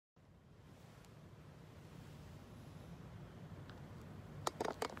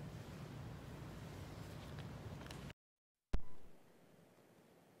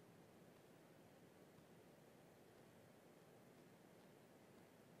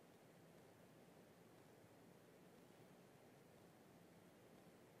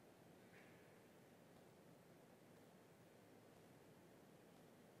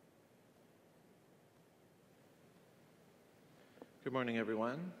Good morning,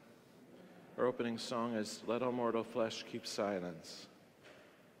 everyone. Our opening song is Let All Mortal Flesh Keep Silence.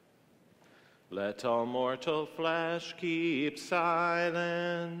 Let all mortal flesh keep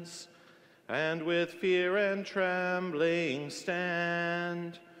silence, and with fear and trembling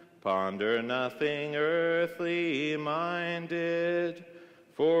stand. Ponder nothing earthly minded,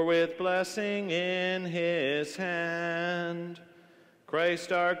 for with blessing in his hand,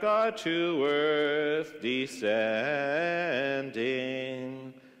 Christ our God to earth descending,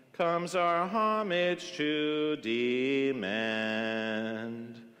 comes our homage to demand.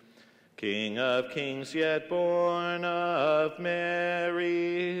 King of kings, yet born of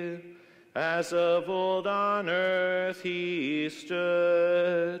Mary, as of old on earth he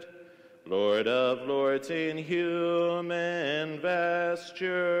stood, Lord of lords in human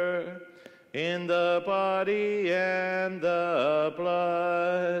vesture, in the body and the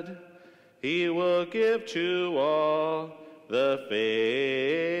blood, he will give to all the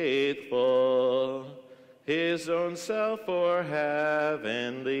faithful his own self for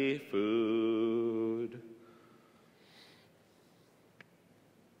heavenly food.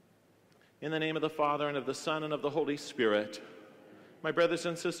 In the name of the Father, and of the Son, and of the Holy Spirit, my brothers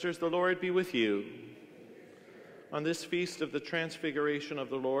and sisters, the Lord be with you. On this feast of the Transfiguration of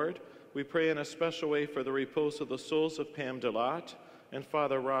the Lord, we pray in a special way for the repose of the souls of Pam Delott and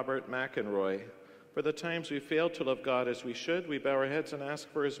Father Robert McEnroy. For the times we fail to love God as we should, we bow our heads and ask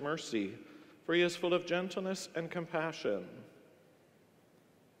for his mercy, for he is full of gentleness and compassion.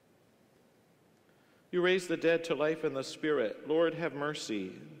 You raise the dead to life in the Spirit. Lord, have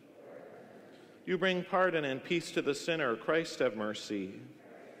mercy. You bring pardon and peace to the sinner. Christ, have mercy.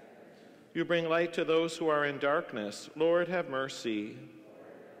 You bring light to those who are in darkness. Lord, have mercy.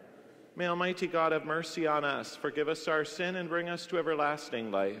 May Almighty God have mercy on us, forgive us our sin, and bring us to everlasting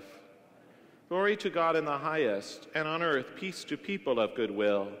life. Glory to God in the highest, and on earth peace to people of good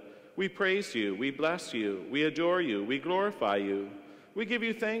will. We praise you, we bless you, we adore you, we glorify you. We give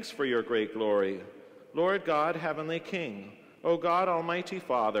you thanks for your great glory. Lord God, heavenly King, O God, almighty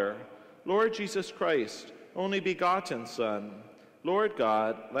Father, Lord Jesus Christ, only begotten Son, Lord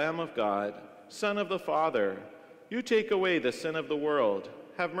God, Lamb of God, Son of the Father, you take away the sin of the world.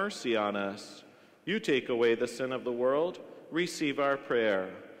 Have mercy on us. You take away the sin of the world. Receive our prayer.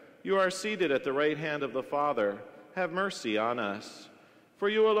 You are seated at the right hand of the Father. Have mercy on us. For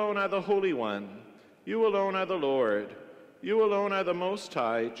you alone are the Holy One. You alone are the Lord. You alone are the Most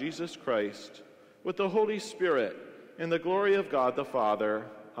High, Jesus Christ, with the Holy Spirit, in the glory of God the Father.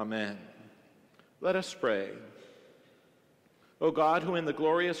 Amen. Let us pray. O God, who in the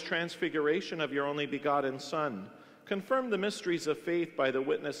glorious transfiguration of your only begotten Son, confirm the mysteries of faith by the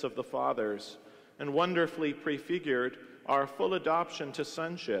witness of the fathers, and wonderfully prefigured our full adoption to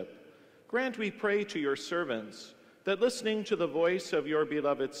sonship, grant, we pray, to your servants, that listening to the voice of your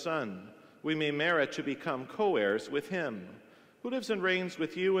beloved Son, we may merit to become co-heirs with him, who lives and reigns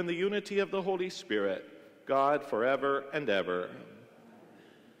with you in the unity of the Holy Spirit, God forever and ever.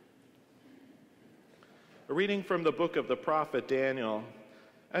 A reading from the book of the prophet Daniel.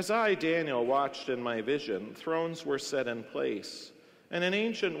 As I, Daniel, watched in my vision, thrones were set in place, and an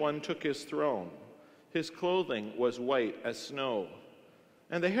ancient one took his throne. His clothing was white as snow,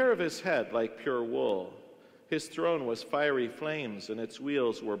 and the hair of his head like pure wool. His throne was fiery flames, and its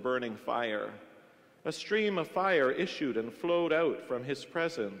wheels were burning fire. A stream of fire issued and flowed out from his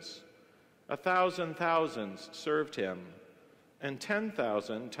presence. 1,000 thousands served him, and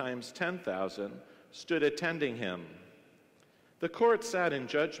 10,000 times 10,000 stood attending him. The court sat in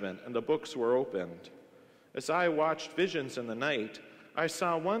judgment, and the books were opened. As I watched visions in the night, I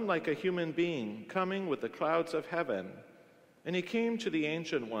saw one like a human being coming with the clouds of heaven, and he came to the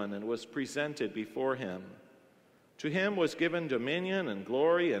Ancient One and was presented before him. To him was given dominion and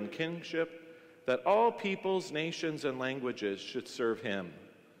glory and kingship, that all peoples, nations, and languages should serve him.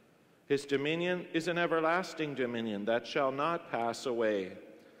 His dominion is an everlasting dominion that shall not pass away,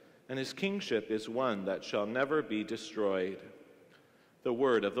 and his kingship is one that shall never be destroyed. The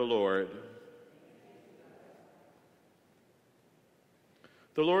word of the Lord.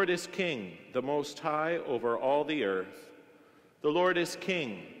 The Lord is King, the Most High, over all the earth. The Lord is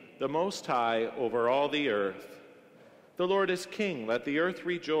King, the Most High, over all the earth. The Lord is King, let the earth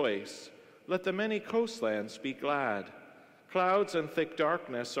rejoice. Let the many coastlands be glad. Clouds and thick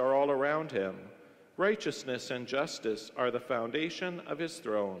darkness are all around him. Righteousness and justice are the foundation of his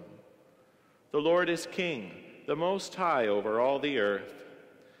throne. The Lord is King, the Most High, over all the earth.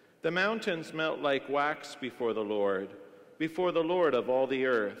 The mountains melt like wax before the Lord of all the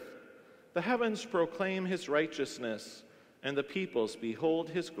earth. The heavens proclaim his righteousness, and the peoples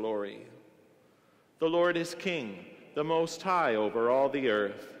behold his glory. The Lord is King, the Most High over all the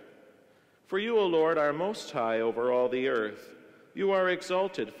earth. For you, O Lord, are most high over all the earth. You are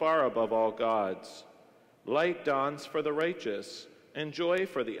exalted far above all gods. Light dawns for the righteous, and joy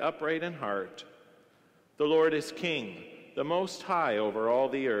for the upright in heart. The Lord is King, the Most High over all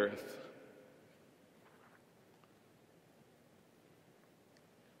the earth.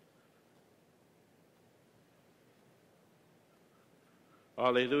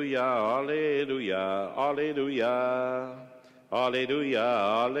 Alleluia, alleluia, alleluia. Alleluia,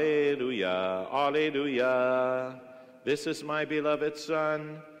 alleluia, alleluia. This is my beloved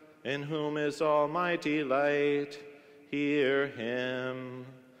Son, in whom is almighty light. Hear him.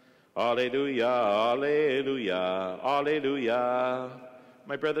 Alleluia, alleluia, alleluia.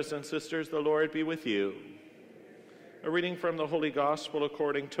 My brothers and sisters, the Lord be with you. A reading from the Holy Gospel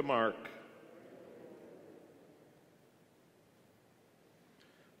according to Mark.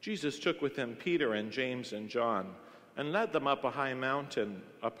 Jesus took with him Peter and James and John, and led them up a high mountain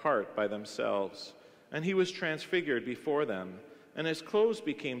apart by themselves. And he was transfigured before them, and his clothes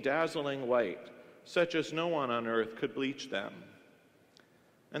became dazzling white, such as no one on earth could bleach them.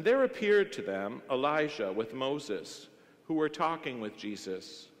 And there appeared to them Elijah with Moses, who were talking with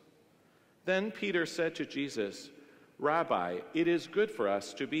Jesus. Then Peter said to Jesus, "Rabbi, it is good for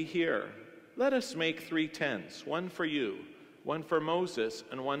us to be here. Let us make 3 tents, one for you, one for Moses,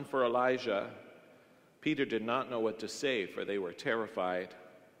 and one for Elijah." Peter did not know what to say, for they were terrified.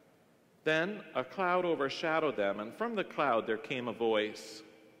 Then a cloud overshadowed them, and from the cloud there came a voice.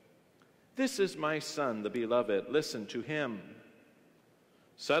 "This is my Son, the beloved. Listen to him."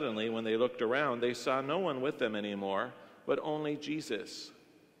 Suddenly, when they looked around, they saw no one with them anymore, but only Jesus.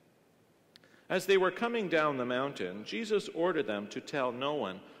 As they were coming down the mountain, Jesus ordered them to tell no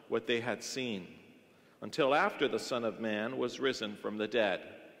one what they had seen, until after the Son of Man was risen from the dead.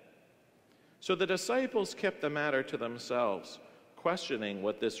 So the disciples kept the matter to themselves, questioning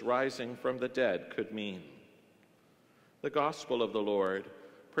what this rising from the dead could mean. The Gospel of the Lord.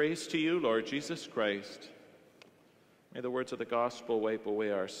 Praise to you, Lord Jesus Christ. May the words of the Gospel wipe away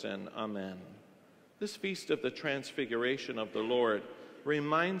our sin. Amen. This feast of the Transfiguration of the Lord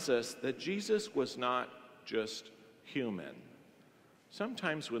reminds us that Jesus was not just human.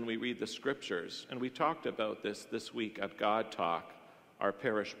 Sometimes when we read the Scriptures, and we talked about this week at God Talk, our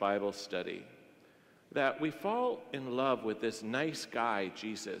parish Bible study, that we fall in love with this nice guy,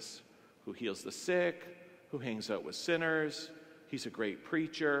 Jesus, who heals the sick, who hangs out with sinners, he's a great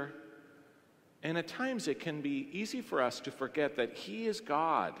preacher. And at times it can be easy for us to forget that he is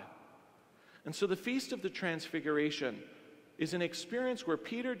God. And so the Feast of the Transfiguration is an experience where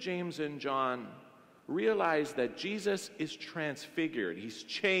Peter, James, and John realize that Jesus is transfigured, he's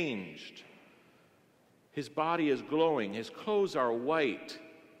changed. His body is glowing, his clothes are white.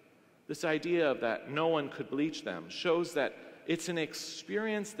 This idea of that no one could bleach them shows that it's an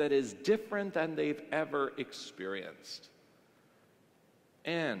experience that is different than they've ever experienced.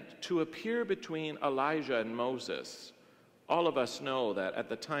 And to appear between Elijah and Moses, all of us know that at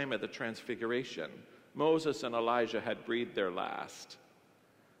the time of the Transfiguration, Moses and Elijah had breathed their last.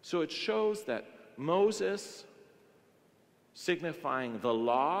 So it shows that Moses, signifying the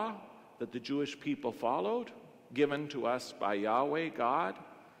law that the Jewish people followed, given to us by Yahweh, God,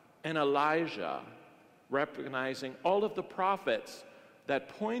 and Elijah, recognizing all of the prophets that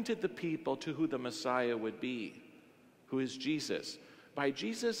pointed the people to who the Messiah would be, who is Jesus. By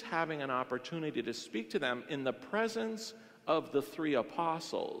Jesus having an opportunity to speak to them in the presence of the 3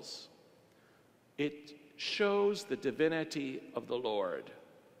 apostles, it shows the divinity of the Lord,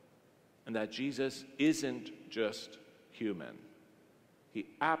 and that Jesus isn't just human. He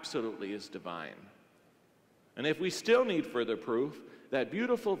absolutely is divine. And if we still need further proof, that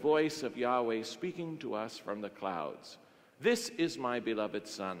beautiful voice of Yahweh speaking to us from the clouds. "This is my beloved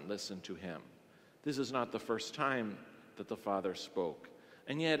Son, listen to him." This is not the first time that the Father spoke.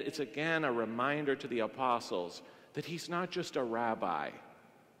 And yet it's again a reminder to the apostles that he's not just a rabbi.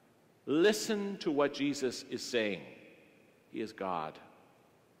 Listen to what Jesus is saying. He is God.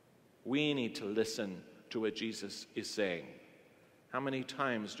 We need to listen to what Jesus is saying. How many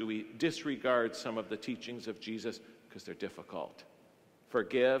times do we disregard some of the teachings of Jesus because they're difficult?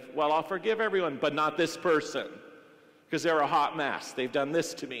 Forgive. Well, I'll forgive everyone, but not this person, because they're a hot mess. They've done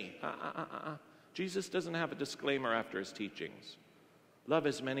this to me. Jesus doesn't have a disclaimer after his teachings. Love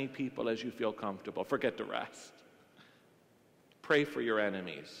as many people as you feel comfortable. Forget the rest. Pray for your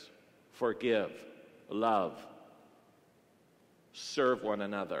enemies. Forgive. Love. Serve one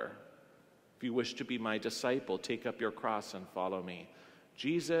another. If you wish to be my disciple, take up your cross and follow me.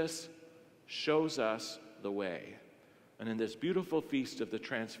 Jesus shows us the way. And in this beautiful feast of the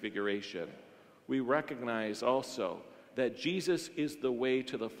Transfiguration, we recognize also that Jesus is the way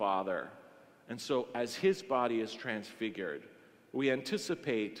to the Father. And so as his body is transfigured, we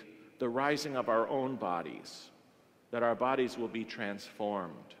anticipate the rising of our own bodies, that our bodies will be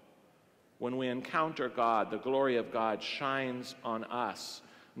transformed. When we encounter God, the glory of God shines on us,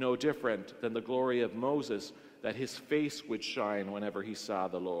 no different than the glory of Moses, that his face would shine whenever he saw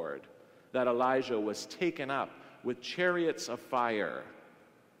the Lord, that Elijah was taken up with chariots of fire.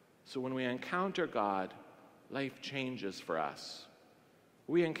 So when we encounter God, life changes for us.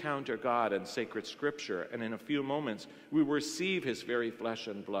 We encounter God in sacred scripture, and in a few moments, we receive his very flesh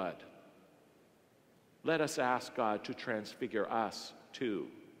and blood. Let us ask God to transfigure us too.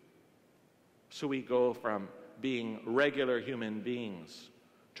 So we go from being regular human beings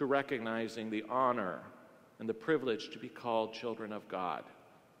to recognizing the honor and the privilege to be called children of God.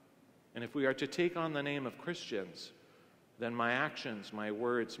 And if we are to take on the name of Christians, then my actions, my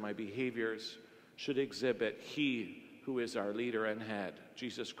words, my behaviors should exhibit he who is our leader and head,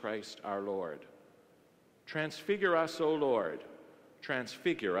 Jesus Christ our Lord. Transfigure us, O Lord.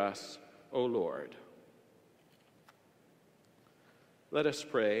 Transfigure us, O Lord. Let us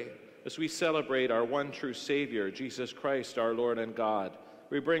pray as we celebrate our one true Savior, Jesus Christ our Lord and God.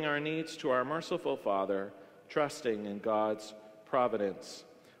 We bring our needs to our merciful Father, trusting in God's providence.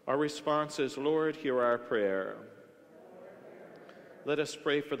 Our response is, Lord, hear our prayer. Let us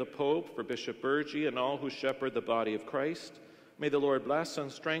pray for the Pope, for Bishop Burgee, and all who shepherd the body of Christ. May the Lord bless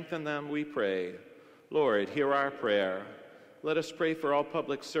and strengthen them, we pray. Lord, hear our prayer. Let us pray for all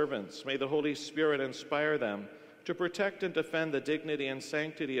public servants. May the Holy Spirit inspire them to protect and defend the dignity and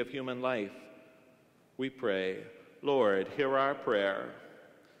sanctity of human life. We pray. Lord, hear our prayer.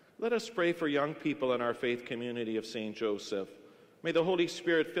 Let us pray for young people in our faith community of St. Joseph. May the Holy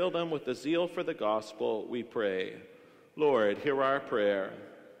Spirit fill them with the zeal for the gospel, we pray. Lord, hear our prayer.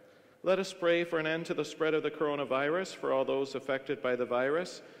 Let us pray for an end to the spread of the coronavirus, for all those affected by the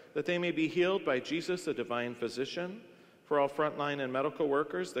virus, that they may be healed by Jesus, the divine physician, for all frontline and medical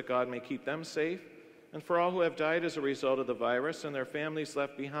workers, that God may keep them safe, and for all who have died as a result of the virus and their families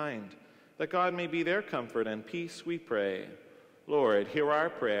left behind, that God may be their comfort and peace, we pray. Lord, hear our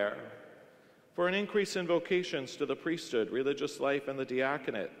prayer. For an increase in vocations to the priesthood, religious life, and the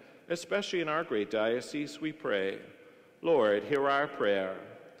diaconate, especially in our great diocese, we pray. Lord, hear our prayer.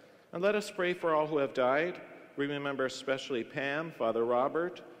 And let us pray for all who have died. We remember especially Pam, Father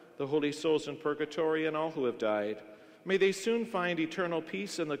Robert, the holy souls in purgatory, and all who have died. May they soon find eternal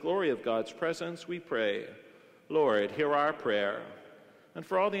peace in the glory of God's presence, we pray. Lord, hear our prayer. And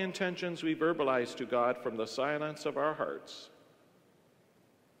for all the intentions we verbalize to God from the silence of our hearts.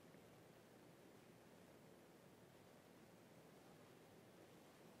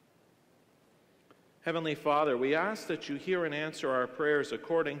 Heavenly Father, we ask that you hear and answer our prayers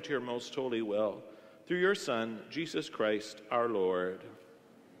according to your most holy will, through your Son, Jesus Christ, our Lord.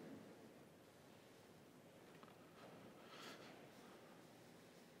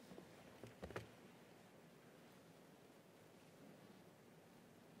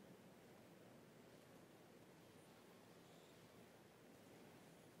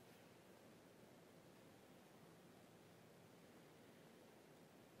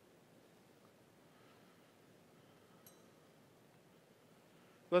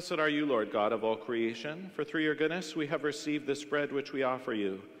 Blessed are you, Lord God of all creation, for through your goodness we have received this bread which we offer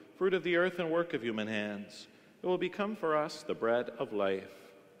you, fruit of the earth and work of human hands. It will become for us the bread of life.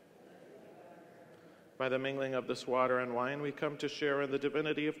 By the mingling of this water and wine, we come to share in the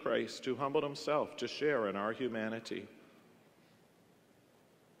divinity of Christ, who humbled himself to share in our humanity.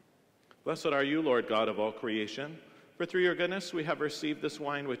 Blessed are you, Lord God of all creation, for through your goodness we have received this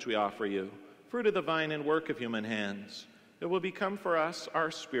wine which we offer you, fruit of the vine and work of human hands. It will become for us our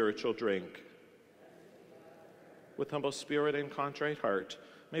spiritual drink. With humble spirit and contrite heart,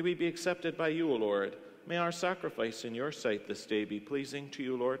 may we be accepted by you, O Lord. May our sacrifice in your sight this day be pleasing to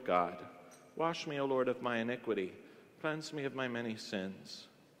you, Lord God. Wash me, O Lord, of my iniquity. Cleanse me of my many sins.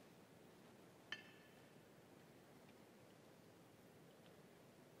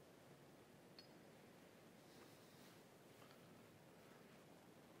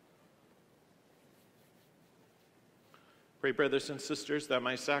 Pray, brothers and sisters, that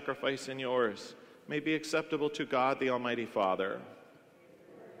my sacrifice and yours may be acceptable to God, the Almighty Father.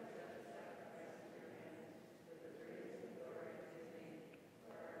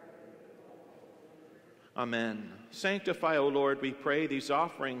 Amen. Sanctify, O Lord, we pray, these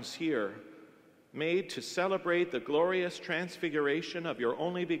offerings here, made to celebrate the glorious transfiguration of your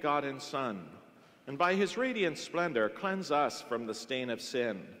only begotten Son, and by his radiant splendor cleanse us from the stain of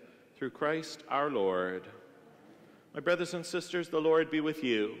sin, through Christ our Lord. My brothers and sisters, the Lord be with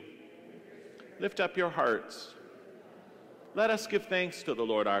you. Lift up your hearts. Let us give thanks to the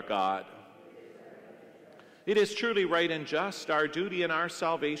Lord our God. It is truly right and just, our duty and our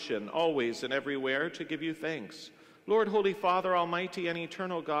salvation, always and everywhere, to give you thanks, Lord, Holy Father, Almighty and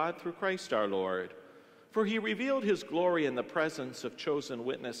eternal God, through Christ our Lord. For he revealed his glory in the presence of chosen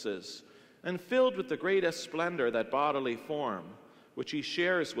witnesses, and filled with the greatest splendor that bodily form, which he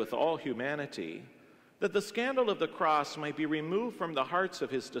shares with all humanity, that the scandal of the cross might be removed from the hearts of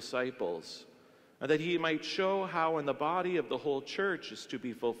his disciples, and that he might show how in the body of the whole church is to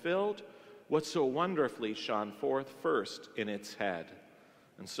be fulfilled what so wonderfully shone forth first in its head.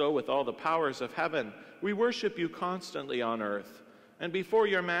 And so with all the powers of heaven, we worship you constantly on earth, and before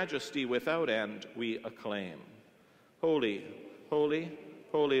your majesty without end we acclaim. Holy, holy,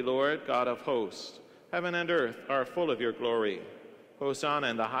 holy Lord, God of hosts, heaven and earth are full of your glory. Hosanna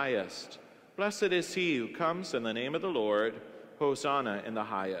in the highest. Blessed is he who comes in the name of the Lord. Hosanna in the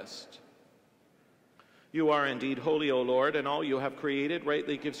highest. You are indeed holy, O Lord, and all you have created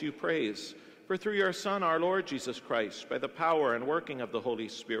rightly gives you praise. For through your Son, our Lord Jesus Christ, by the power and working of the Holy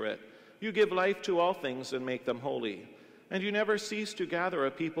Spirit, you give life to all things and make them holy. And you never cease to gather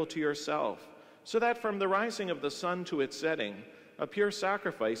a people to yourself, so that from the rising of the sun to its setting, a pure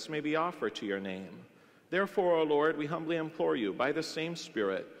sacrifice may be offered to your name. Therefore, O Lord, we humbly implore you, by the same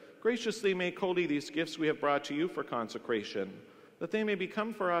Spirit, graciously make holy these gifts we have brought to you for consecration, that they may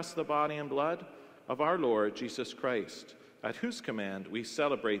become for us the body and blood of our Lord Jesus Christ, at whose command we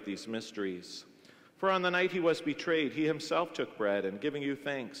celebrate these mysteries. For on the night he was betrayed, he himself took bread, and giving you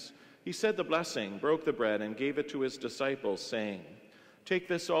thanks, he said the blessing, broke the bread, and gave it to his disciples, saying, "Take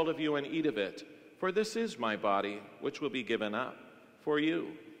this, all of you, and eat of it, for this is my body, which will be given up for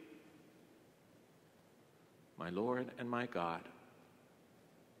you." My Lord and my God.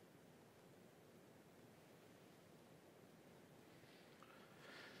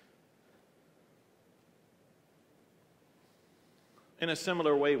 In a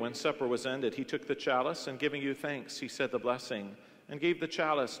similar way, when supper was ended, he took the chalice, and giving you thanks, he said the blessing, and gave the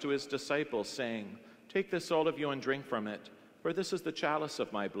chalice to his disciples, saying, "Take this, all of you, and drink from it, for this is the chalice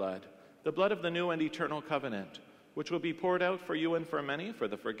of my blood, the blood of the new and eternal covenant, which will be poured out for you and for many for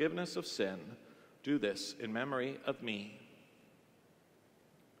the forgiveness of sin. Do this in memory of me."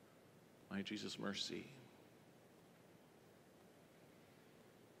 My Jesus, mercy.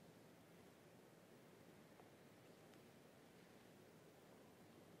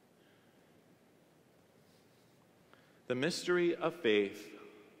 The mystery of faith.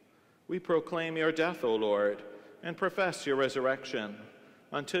 We proclaim your death, O Lord, and profess your resurrection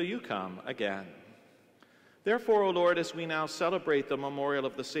until you come again. Therefore, O Lord, as we now celebrate the memorial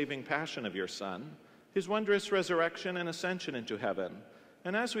of the saving passion of your Son, his wondrous resurrection and ascension into heaven,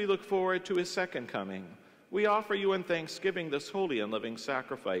 and as we look forward to his second coming, we offer you in thanksgiving this holy and living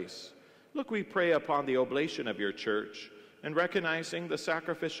sacrifice. Look, we pray, upon the oblation of your church, and recognizing the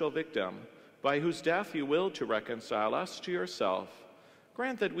sacrificial victim, by whose death you willed to reconcile us to yourself.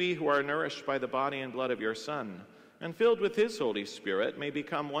 Grant that we who are nourished by the body and blood of your Son, and filled with his Holy Spirit, may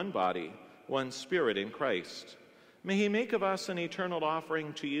become one body, one spirit in Christ. May he make of us an eternal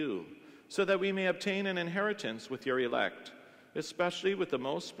offering to you, so that we may obtain an inheritance with your elect, especially with the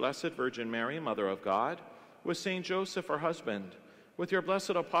most blessed Virgin Mary, Mother of God, with Saint Joseph, her husband, with your blessed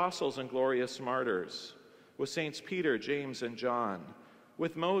apostles and glorious martyrs, with Saints Peter, James, and John,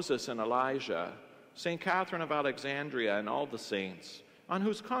 with Moses and Elijah, St. Catherine of Alexandria, and all the saints, on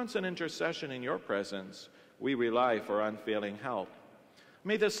whose constant intercession in your presence we rely for unfailing help.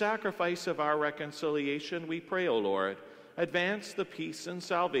 May the sacrifice of our reconciliation, we pray, O Lord, advance the peace and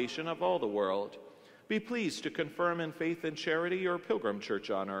salvation of all the world. Be pleased to confirm in faith and charity your pilgrim church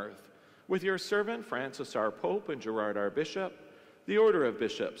on earth, with your servant Francis our Pope and Gerard our Bishop, the order of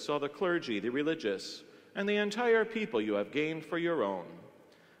bishops, all the clergy, the religious, and the entire people you have gained for your own.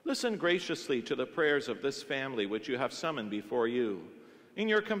 Listen graciously to the prayers of this family which you have summoned before you. In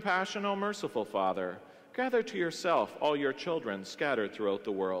your compassion, O merciful Father, gather to yourself all your children scattered throughout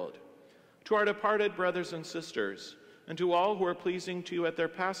the world. To our departed brothers and sisters, and to all who are pleasing to you at their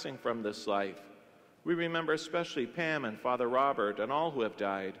passing from this life, we remember especially Pam and Father Robert and all who have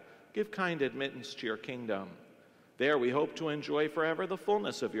died. Give kind admittance to your kingdom. There we hope to enjoy forever the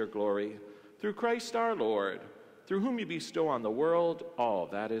fullness of your glory, through Christ our Lord, through whom you bestow on the world all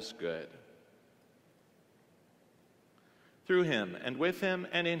that is good. Through him, and with him,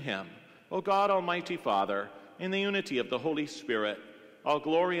 and in him, O God, Almighty Father, in the unity of the Holy Spirit, all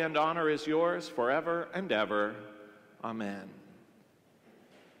glory and honor is yours forever and ever. Amen.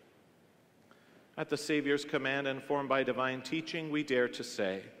 At the Savior's command, informed by divine teaching, we dare to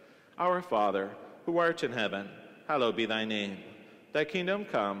say, Our Father, who art in heaven, hallowed be thy name. Thy kingdom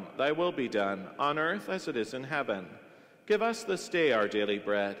come, thy will be done, on earth as it is in heaven. Give us this day our daily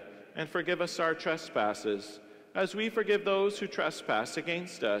bread, and forgive us our trespasses, as we forgive those who trespass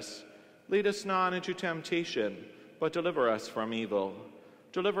against us. Lead us not into temptation, but deliver us from evil.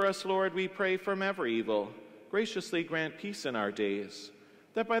 Deliver us, Lord, we pray, from every evil. Graciously grant peace in our days,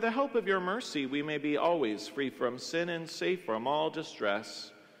 that by the help of your mercy we may be always free from sin and safe from all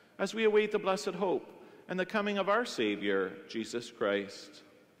distress, as we await the blessed hope and the coming of our Savior, Jesus Christ.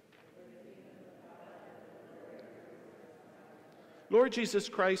 Lord Jesus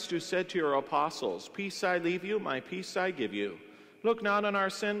Christ, who said to your apostles, "Peace I leave you, my peace I give you," look not on our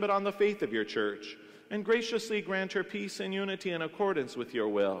sin, but on the faith of your church, and graciously grant her peace and unity in accordance with your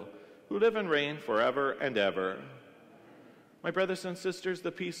will, who live and reign forever and ever. My brothers and sisters,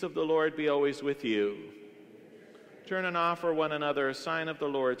 the peace of the Lord be always with you. Turn and offer one another a sign of the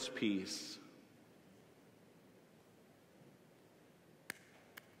Lord's peace.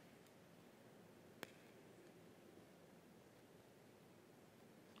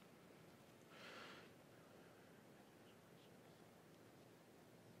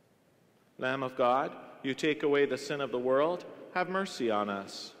 Lamb of God, you take away the sin of the world, have mercy on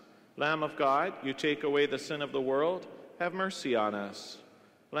us. Lamb of God, you take away the sin of the world, have mercy on us.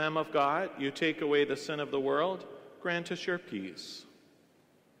 Lamb of God, you take away the sin of the world, grant us your peace.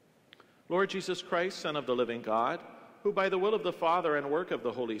 Lord Jesus Christ, Son of the living God, who by the will of the Father and work of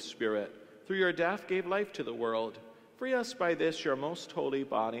the Holy Spirit, through your death gave life to the world, free us by this your most holy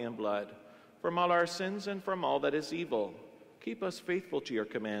body and blood, from all our sins and from all that is evil. Keep us faithful to your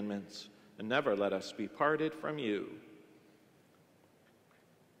commandments, and never let us be parted from you.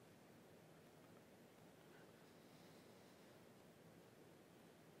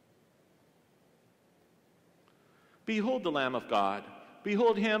 Behold the Lamb of God.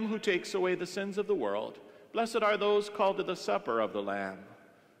 Behold him who takes away the sins of the world. Blessed are those called to the supper of the Lamb.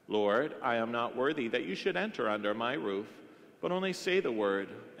 Lord, I am not worthy that you should enter under my roof, but only say the word,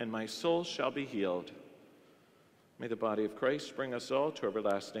 and my soul shall be healed. May the body of Christ bring us all to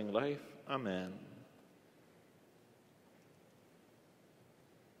everlasting life. Amen.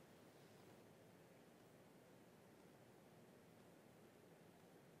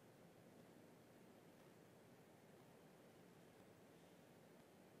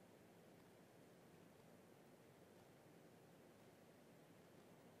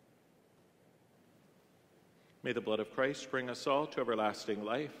 May the blood of Christ bring us all to everlasting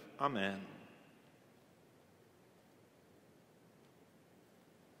life. Amen.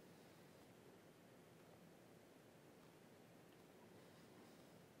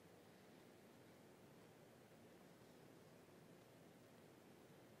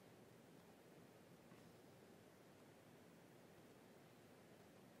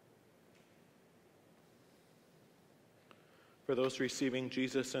 For those receiving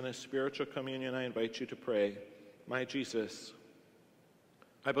Jesus in a spiritual communion, I invite you to pray, "My Jesus,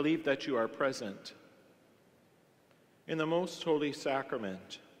 I believe that you are present in the most holy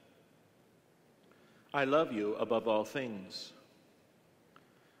sacrament. I love you above all things,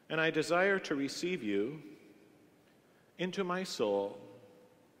 and I desire to receive you into my soul.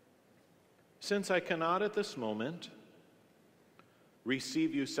 Since I cannot at this moment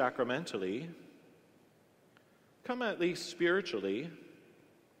receive you sacramentally, come at least spiritually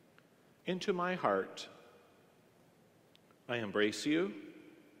into my heart. I embrace you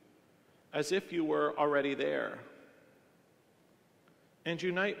as if you were already there, and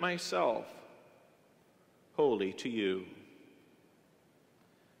unite myself wholly to you.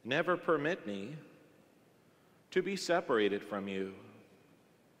 Never permit me to be separated from you.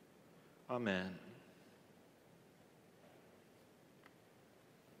 Amen."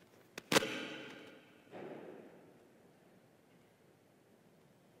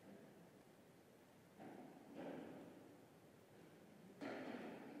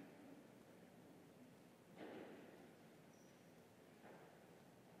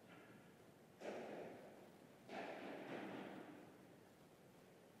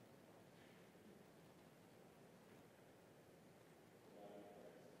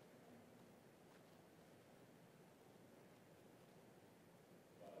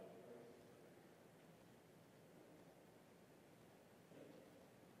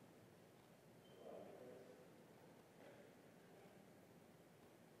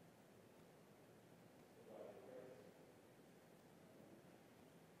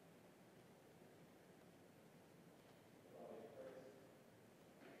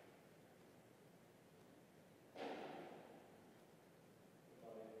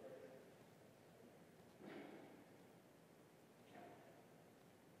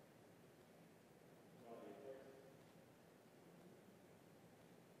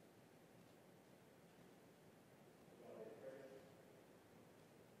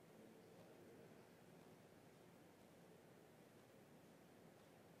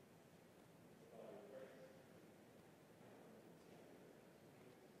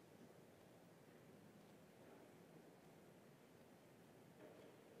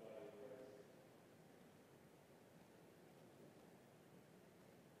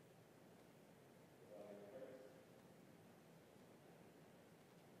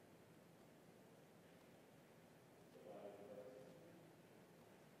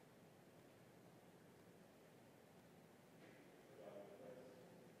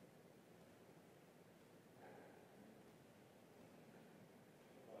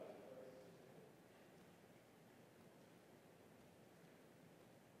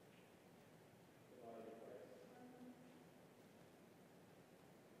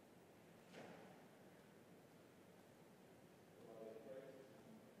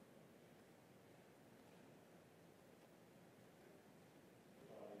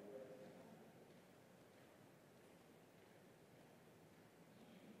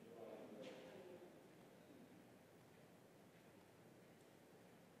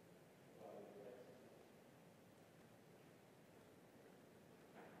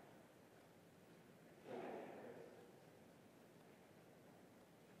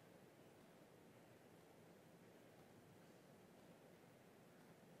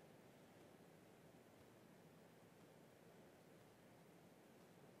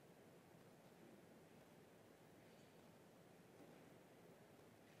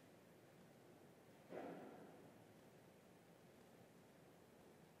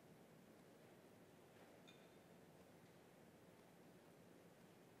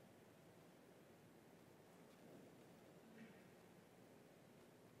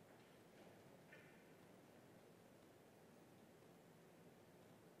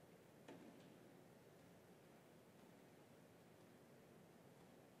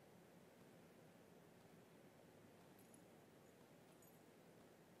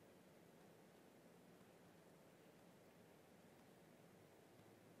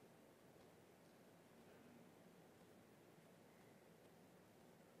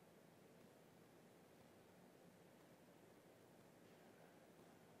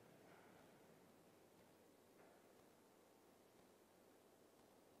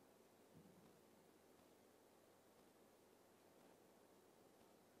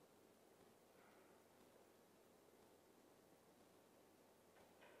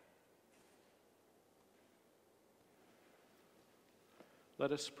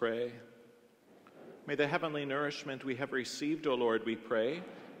 Let us pray. May the heavenly nourishment we have received, O Lord, we pray,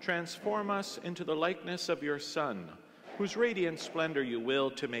 transform us into the likeness of your Son, whose radiant splendor you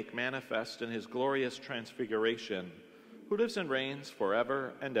willed to make manifest in his glorious transfiguration, who lives and reigns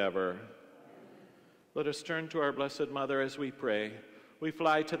forever and ever. Let us turn to our Blessed Mother as we pray. We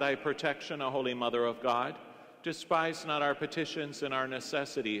fly to thy protection, O Holy Mother of God. Despise not our petitions and our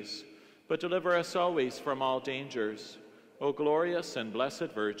necessities, but deliver us always from all dangers. O glorious and blessed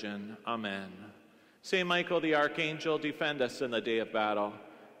Virgin. Amen. Saint Michael the Archangel, defend us in the day of battle.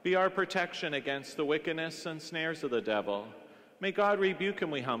 Be our protection against the wickedness and snares of the devil. May God rebuke him,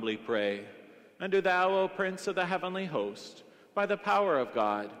 we humbly pray. And do thou, O Prince of the heavenly host, by the power of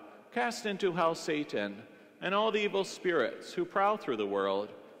God, cast into hell Satan and all the evil spirits who prowl through the world,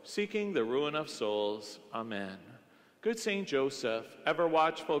 seeking the ruin of souls. Amen. Good Saint Joseph, ever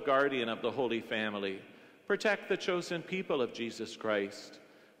watchful guardian of the Holy Family, protect the chosen people of Jesus Christ.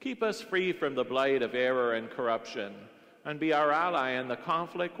 Keep us free from the blight of error and corruption, and be our ally in the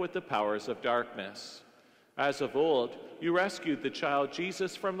conflict with the powers of darkness. As of old, you rescued the child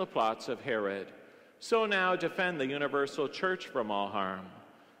Jesus from the plots of Herod. So now defend the universal church from all harm.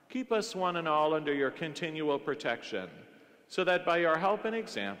 Keep us one and all under your continual protection, so that by your help and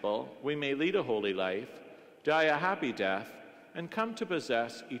example we may lead a holy life, die a happy death, and come to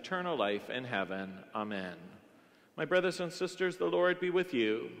possess eternal life in heaven. Amen. My brothers and sisters, the Lord be with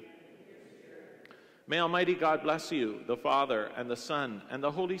you. May Almighty God bless you, the Father, and the Son, and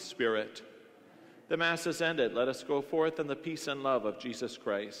the Holy Spirit. The Mass is ended. Let us go forth in the peace and love of Jesus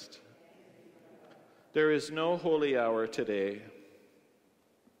Christ. There is no holy hour today.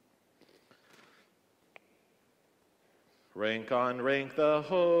 Rank on rank the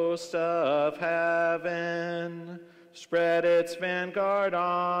host of heaven, spread its vanguard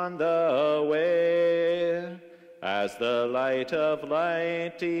on the way, as the light of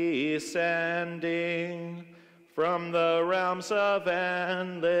light descending from the realms of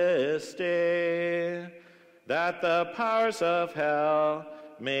endless day, that the powers of hell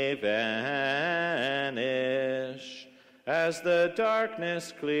may vanish as the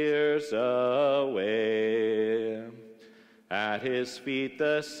darkness clears away. At his feet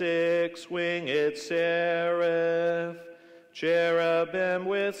the six-winged seraph, cherubim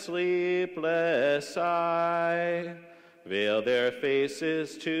with sleepless eye, veil their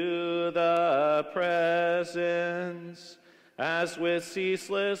faces to the presence, as with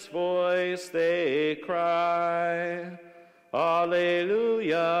ceaseless voice they cry,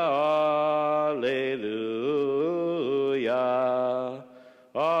 Alleluia, Alleluia,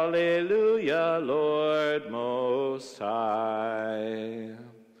 Alleluia, Lord Most High.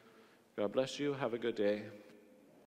 God bless you. Have a good day.